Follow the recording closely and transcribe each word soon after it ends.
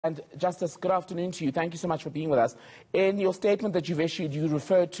And Justice, good afternoon to you. Thank you so much for being with us. In your statement that you've issued, you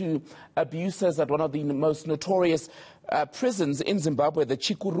refer to abuses at one of the most notorious prisons in Zimbabwe, the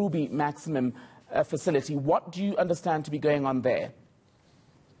Chikurubi maximum facility. What do you understand to be going on there?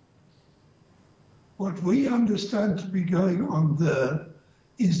 What we understand to be going on there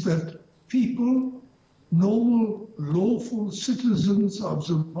is that people, normal, lawful citizens of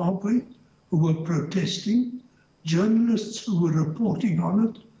Zimbabwe who were protesting, journalists who were reporting on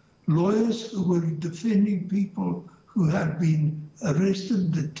it, lawyers who were defending people who had been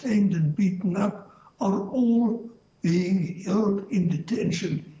arrested, detained and beaten up, are all being held in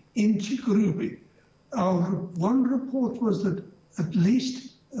detention in Chikurubi. Our one report was that at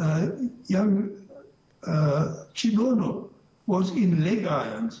least young Chinono was in leg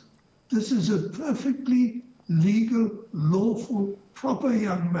irons. This is a perfectly legal, lawful, proper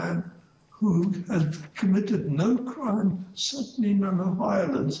young man who has committed no crime, certainly none of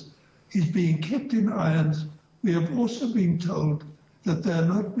violence. He's being kept in irons. We have also been told that they're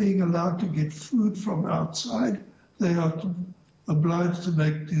not being allowed to get food from outside. They are obliged to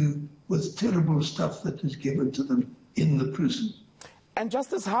make do with terrible stuff that is given to them in the prison. And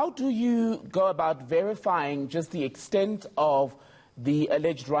Justice, how do you go about verifying just the extent of the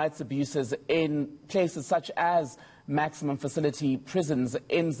alleged rights abuses in places such as maximum facility prisons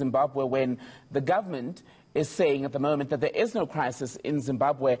in Zimbabwe when the government is saying at the moment that there is no crisis in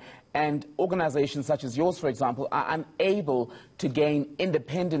Zimbabwe and organizations such as yours, for example, are unable to gain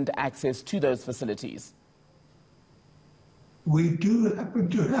independent access to those facilities? We do happen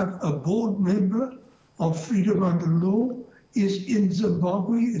to have a board member of Freedom Under Law, is in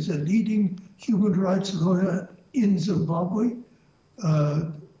Zimbabwe, is a leading human rights lawyer in Zimbabwe.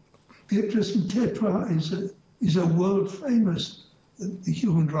 Beatrice Mtetwa is a world-famous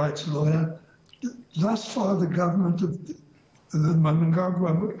human rights lawyer. Thus far, the government of the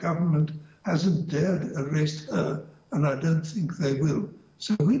Mnangagwa government hasn't dared arrest her, and I don't think they will.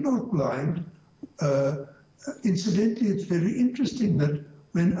 So we're not blind. Incidentally, it's very interesting that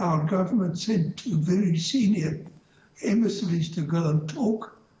when our government sent two very senior emissaries to go and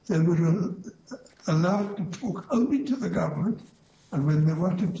talk, they were allowed to talk only to the government, and when they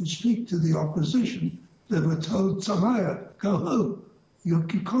wanted to speak to the opposition, they were told, Samaya, go home. You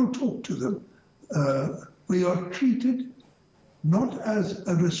can't talk to them. We are treated not as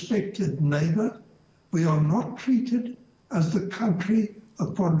a respected neighbor. We are not treated as the country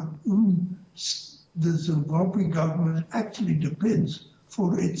upon whom the Zimbabwe government actually depends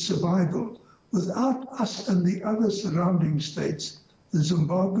for its survival. Without us and the other surrounding states, the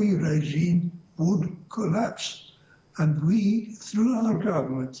Zimbabwe regime would collapse. And we, through our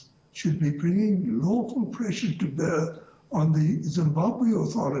government, should be bringing lawful pressure to bear on the Zimbabwe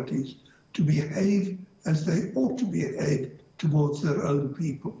authorities to behave as they ought to behave towards their own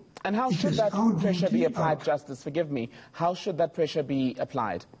people. And how should that pressure be applied, Justice? Forgive me. How should that pressure be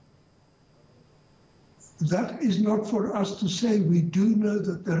applied? That is not for us to say. We do know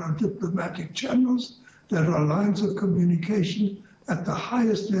that there are diplomatic channels, there are lines of communication at the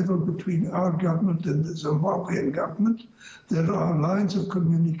highest level between our government and the Zimbabwean government. There are lines of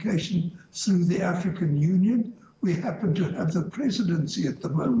communication through the African Union. We happen to have the presidency at the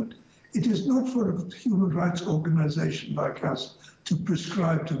moment. It is not for a human rights organization like us to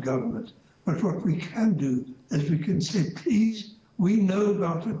prescribe to government. But what we can do is we can say, please, we know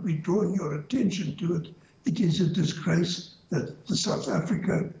about it, we're drawing your attention to it. It is a disgrace that South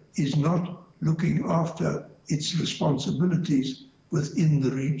Africa is not looking after its responsibilities within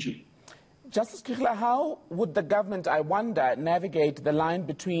the region. Justice Kugler, how would the government, I wonder, navigate the line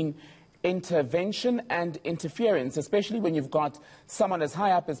between intervention and interference, especially when you've got someone as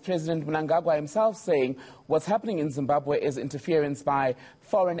high up as President Mnangagwa himself saying what's happening in Zimbabwe is interference by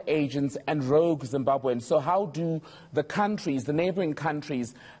foreign agents and rogue Zimbabweans? So how do the countries, the neighboring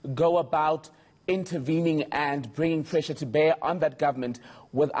countries, go about intervening and bringing pressure to bear on that government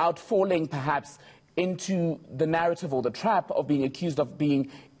without falling perhaps into the narrative or the trap of being accused of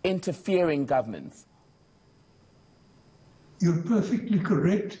being interfering governments? You're perfectly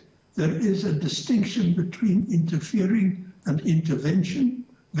correct. There is a distinction between interfering and intervention.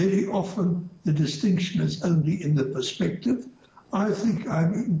 Very often the distinction is only in the perspective. I think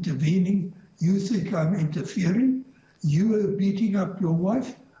I'm intervening, you think I'm interfering. You are beating up your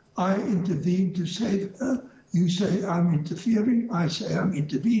wife, I intervene to save her. You say I'm interfering, I say I'm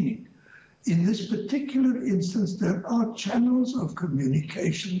intervening. In this particular instance, there are channels of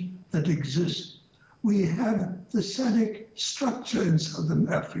communication that exist. We have the SADC structure in Southern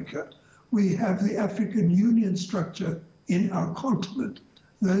Africa. We have the African Union structure in our continent.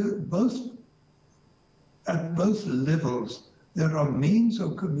 They're both, at both levels, there are means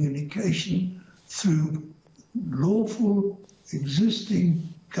of communication through lawful, existing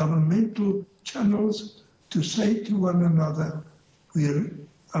governmental channels to say to one another, we're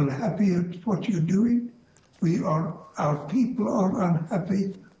unhappy at what you're doing, our people are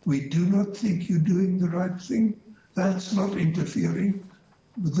unhappy, we do not think you're doing the right thing. That's not interfering.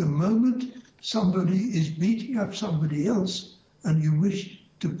 The moment somebody is beating up somebody else and you wish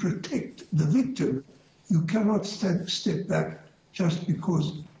to protect the victim, you cannot step back just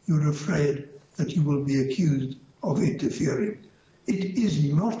because you're afraid that you will be accused of interfering. It is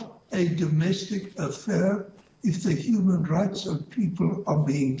not a domestic affair if the human rights of people are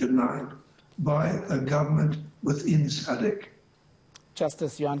being denied by a government within SADC.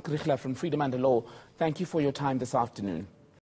 Justice Johan Kriegler from Freedom Under Law, thank you for your time this afternoon.